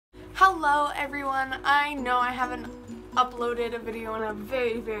Hello everyone, I know I haven't uploaded a video in a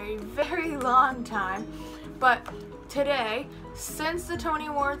very long time, but today, since the Tony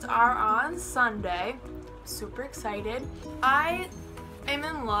Awards are on Sunday, super excited, I am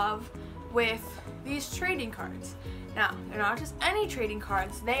in love with these trading cards. Now, they're not just any trading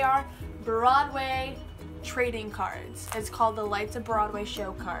cards, they are Broadway trading cards. It's called the Lights of Broadway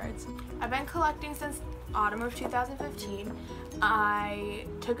Showcards. I've been collecting since autumn of 2015. I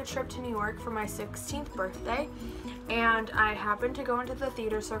took a trip to New York for my 16th birthday, and I happened to go into the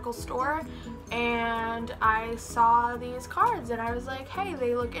Theater Circle store and I saw these cards and I was like, hey,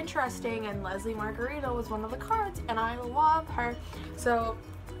 they look interesting, and Leslie Margarita was one of the cards and I love her. So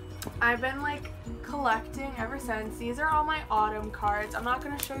I've been like collecting ever since. These are all my autumn cards. I'm not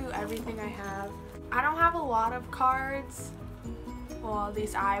going to show you everything I have. I don't have a lot of cards. Well, at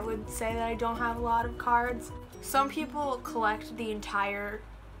least I would say that I don't have a lot of cards. Some people collect the entire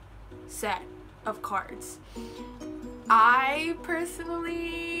set of cards. I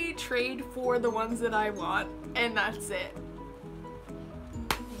personally trade for the ones that I want, and that's it.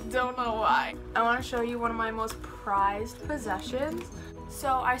 Don't know why. I want to show you one of my most prized possessions. So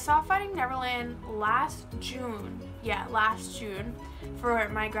I saw Finding Neverland last June for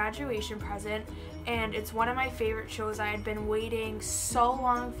my graduation present, and it's one of my favorite shows. I had been waiting so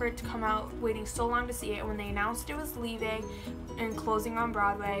long for it to come out, waiting so long to see it. When they announced it was leaving and closing on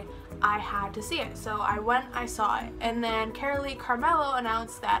Broadway, I had to see it. So I went, I saw it, and then Carolee Carmello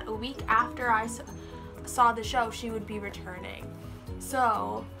announced that a week after I saw the show, she would be returning.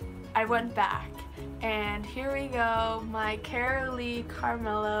 So I went back, and here we go, my Carolee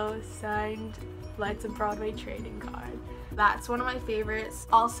Carmello signed Lights of Broadway trading card. That's one of my favorites.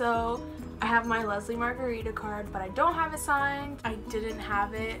 Also, I have my Leslie Margarita card, but I don't have it signed. I didn't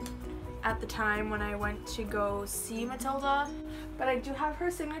have it at the time when I went to go see Matilda, but I do have her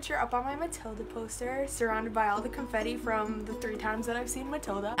signature up on my Matilda poster, surrounded by all the confetti from the 3 times that I've seen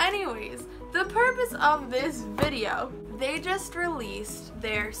Matilda. Anyways, the purpose of this video, they just released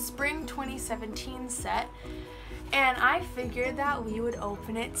their Spring 2017 set, and I figured that we would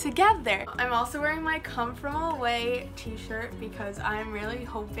open it together. I'm also wearing my Come From Away t-shirt because I'm really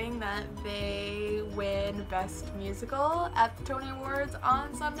hoping that they win Best Musical at the Tony Awards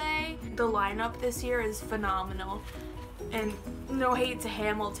on Sunday. The lineup this year is phenomenal. And no hate to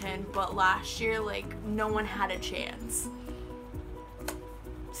Hamilton, but last year, like, no one had a chance.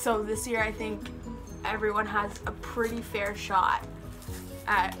 So this year I think everyone has a pretty fair shot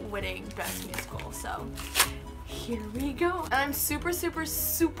at winning Best Musical, so here we go. And I'm super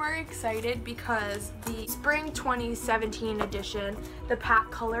excited because the Spring 2017 edition, the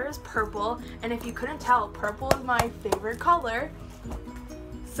pack color is purple, and if you couldn't tell, purple is my favorite color.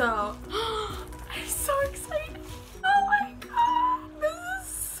 So, I'm so excited. Oh my god, this is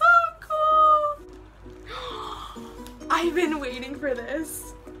so cool. I've been waiting for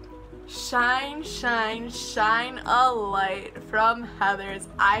this. Shine, shine, shine a light from Heathers.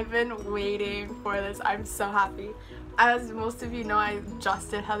 I've been waiting for this. I'm so happy. As most of you know, I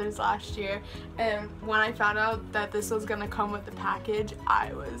just did Heathers last year, and when I found out that this was gonna come with the package,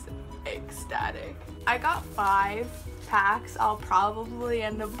 I was ecstatic. I got 5 packs. I'll probably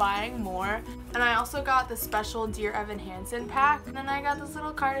end up buying more. And I also got the special Dear Evan Hansen pack, and then I got this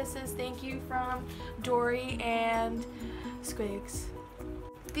little card that says thank you from Dory and Squigs.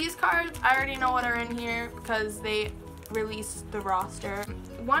 These cards, I already know what are in here because they released the roster.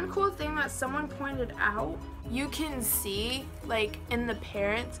 One cool thing that someone pointed out, you can see, like in the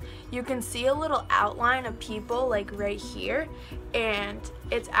parents, you can see a little outline of people like right here, and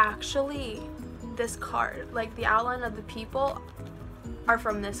it's actually this card. Like the outline of the people are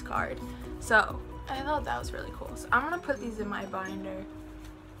from this card. So I thought that was really cool. So I'm gonna put these in my binder.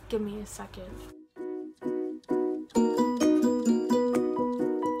 Give me a second.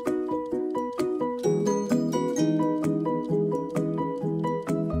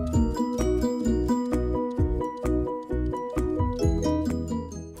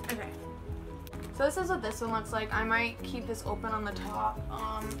 So this is what this one looks like. I might keep this open on the top.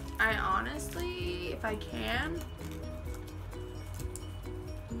 I honestly, if I can,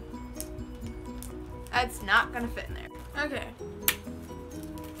 it's not gonna fit in there. Okay.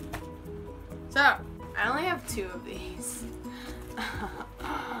 So, I only have 2 of these.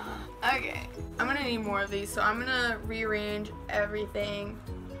 Okay, I'm gonna need more of these, so I'm gonna rearrange everything,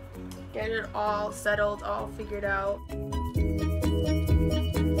 get it all settled, all figured out.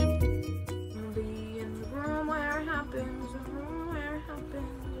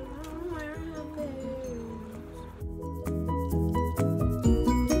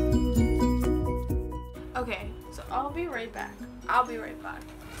 Okay, so I'll be right back.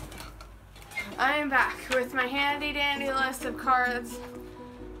 I am back with my handy dandy list of cards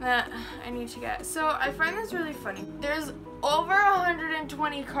that I need to get. So I find this really funny. There's over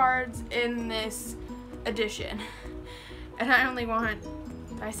 120 cards in this edition, and I only want,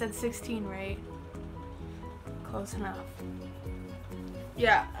 I said 16, right? Close enough.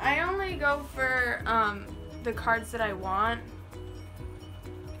 Yeah, I only go for the cards that I want,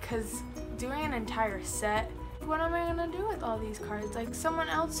 because doing an entire set, what am I gonna do with all these cards? Like, someone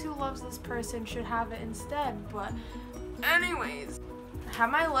else who loves this person should have it instead. But anyways, I have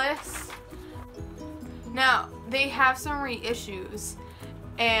my list. Now, they have some reissues,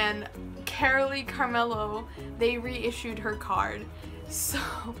 and Carolee Carmello, they reissued her card. So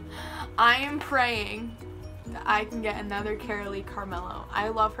I am praying that I can get another Carolee Carmello. I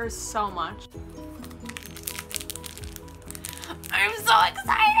love her so much. I'm so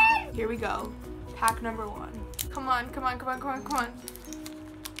excited! Here we go. Pack number 1. Come on, come on, come on, come on, come on.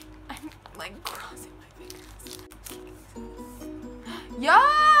 I'm like crossing my fingers.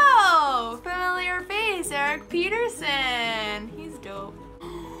 Yo! Familiar face, Eric Peterson. He's dope.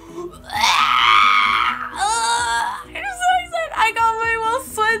 I'm so excited. I got my Will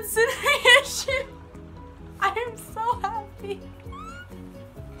Swenson reissue. I am so happy.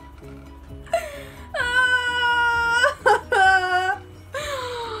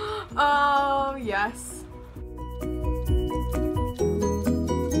 Oh, yes.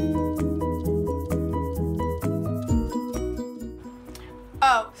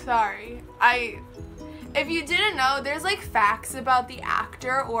 Oh, sorry. If you didn't know, there's like facts about the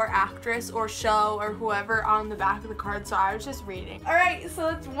actor or actress or show or whoever on the back of the card, so I was just reading. Alright, so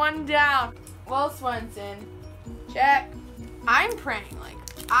it's one down. Will Swenson. Check. I'm praying, like,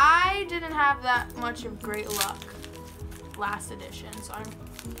 I didn't have that much of great luck last edition, so I'm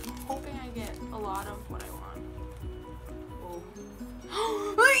hoping I get a lot of what I want. Oh.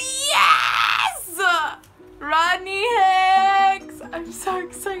 Yes! Rodney Hicks! I'm so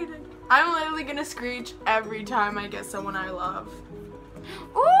excited. I'm literally gonna screech every time I get someone I love.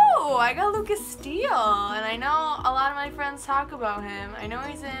 Ooh, I got Lucas Steele, and I know a lot of my friends talk about him. I know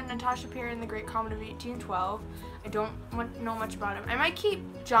he's in Natasha Perry in The Great Comet of 1812. I don't know much about him. I might keep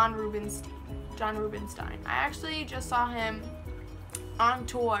John Rubinstein. I actually just saw him on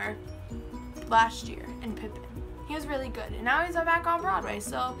tour last year in Pippin. He was really good, and now he's back on Broadway,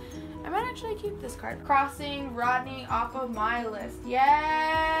 so I might actually keep this card. Crossing Rodney off of my list.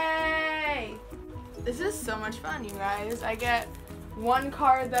 Yay! This is so much fun, you guys. I get one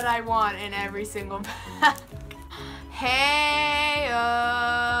card that I want in every single pack. Hey,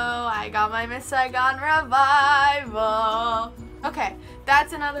 oh, I got my Miss Saigon Revival. Okay,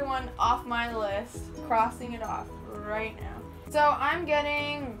 that's another one off my list. Crossing it off right now. So I'm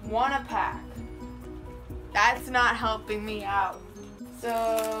getting one a pack. That's not helping me out.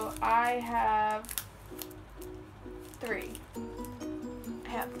 So I have 3. I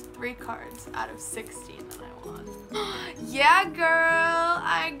have 3 cards out of 16 that I want. Yeah, girl,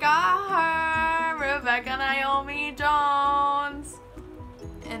 I got her. Rebecca Naomi Jones.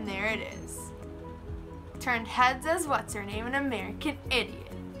 And there it is. Turned heads as what's her name, an American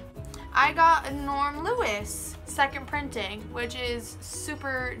Idiot. I got a Norm Lewis second printing, which is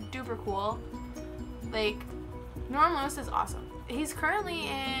super duper cool. Like, Norm Lewis is awesome. He's currently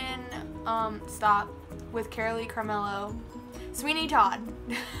in Stop with Carolee Carmello, Sweeney Todd.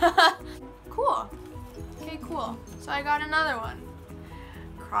 Cool. Okay, cool. So I got another one.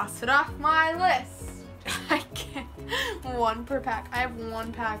 Cross it off my list. I can't. 1 per pack. I have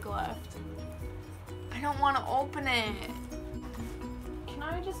 1 pack left. I don't want to open it. Can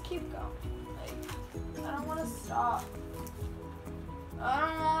I just keep going? Like, I don't want to stop. I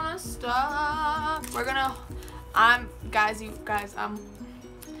don't want to stop. We're gonna.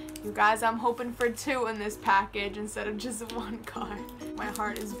 You guys, I'm hoping for 2 in this package instead of just 1 card. My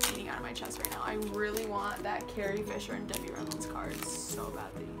heart is beating out of my chest right now. I really want that Carrie Fisher and Debbie Reynolds card so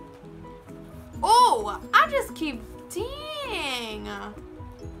badly. Oh, I just keep, dang.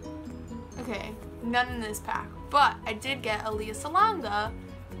 Okay, none in this pack, but I did get a Lea Salonga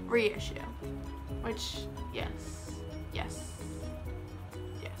reissue, which, yes.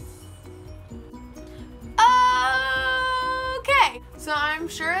 Okay, so I'm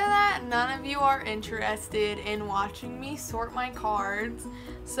sure that none of you are interested in watching me sort my cards,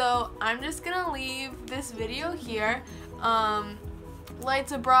 so I'm just gonna leave this video here.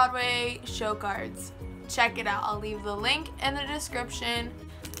 Lights of Broadway Showcards. Check it out. I'll leave the link in the description.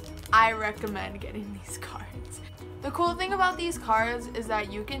 I recommend getting these cards. The cool thing about these cards is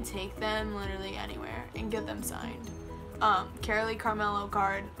that you can take them literally anywhere and get them signed. Carolee Carmelo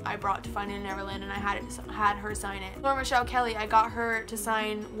card I brought to Finding Neverland, and I had her sign it. Laura Michelle Kelly, I got her to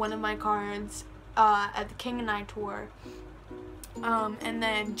sign one of my cards at the King and I tour. And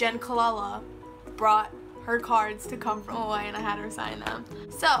then Jen Colella brought her cards to come from Hawaii, and I had her sign them.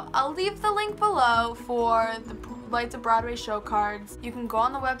 So I'll leave the link below for the Lights of Broadway show cards. You can go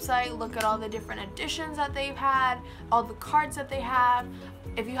on the website, look at all the different editions that they've had, all the cards that they have.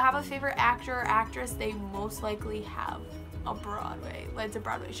 If you have a favorite actor or actress, they most likely have a Lights of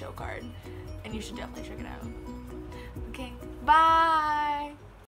Broadway show card, and you should definitely check it out. Okay, bye!